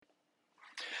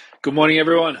Good morning,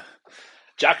 everyone.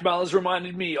 Jack Mallers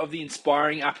reminded me of the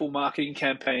inspiring Apple marketing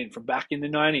campaign from back in the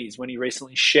 90s when he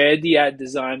recently shared the ad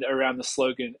designed around the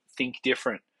slogan, Think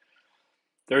Different.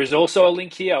 There is also a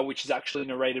link here which is actually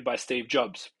narrated by Steve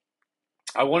Jobs.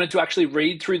 I wanted to actually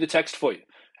read through the text for you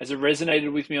as it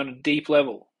resonated with me on a deep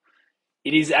level.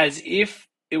 It is as if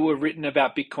it were written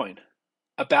about Bitcoin,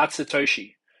 about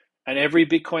Satoshi, and every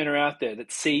Bitcoiner out there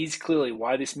that sees clearly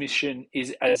why this mission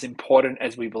is as important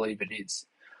as we believe it is.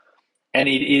 And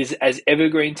it is as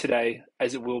evergreen today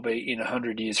as it will be in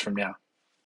 100 years from now.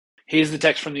 Here's the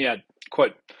text from the ad.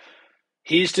 Quote,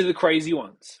 "Here's to the crazy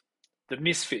ones, the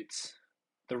misfits,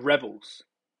 the rebels,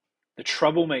 the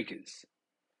troublemakers,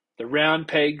 the round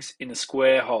pegs in the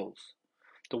square holes,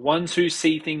 the ones who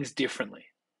see things differently.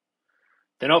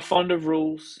 They're not fond of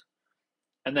rules,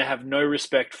 and they have no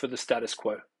respect for the status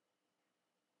quo.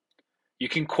 You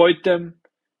can quote them,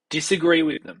 disagree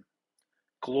with them,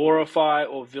 glorify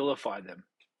or vilify them.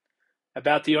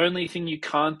 About the only thing you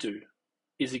can't do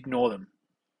is ignore them.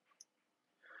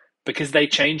 Because they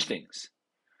change things.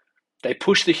 They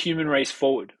push the human race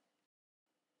forward.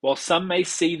 While some may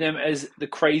see them as the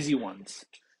crazy ones,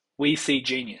 we see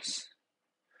genius.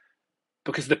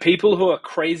 Because the people who are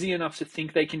crazy enough to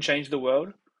think they can change the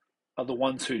world are the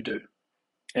ones who do."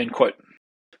 End quote.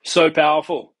 So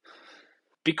powerful.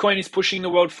 Bitcoin is pushing the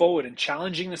world forward and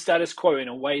challenging the status quo in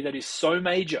a way that is so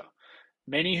major,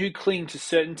 many who cling to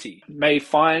certainty may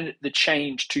find the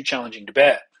change too challenging to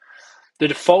bear. The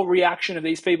default reaction of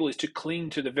these people is to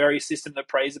cling to the very system that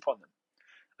preys upon them.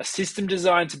 A system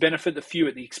designed to benefit the few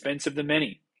at the expense of the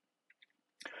many.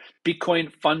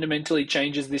 Bitcoin fundamentally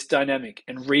changes this dynamic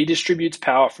and redistributes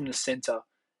power from the center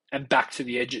and back to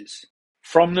the edges.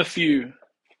 From the few,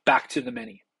 back to the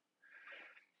many.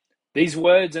 These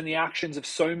words and the actions of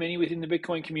so many within the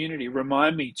Bitcoin community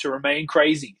remind me to remain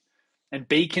crazy and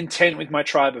be content with my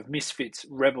tribe of misfits,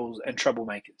 rebels, and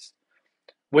troublemakers.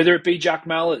 Whether it be Jack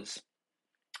Mallers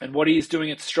and what he is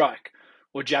doing at Strike,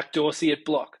 or Jack Dorsey at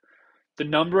Block, the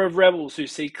number of rebels who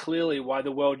see clearly why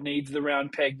the world needs the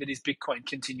round peg that is Bitcoin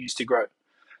continues to grow.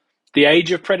 The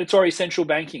age of predatory central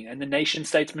banking and the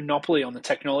nation-state's monopoly on the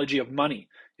technology of money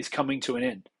is coming to an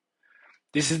end.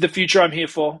 This is the future I'm here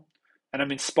for, and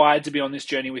I'm inspired to be on this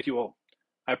journey with you all.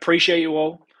 I appreciate you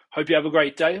all. Hope you have a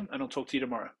great day, and I'll talk to you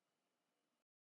tomorrow.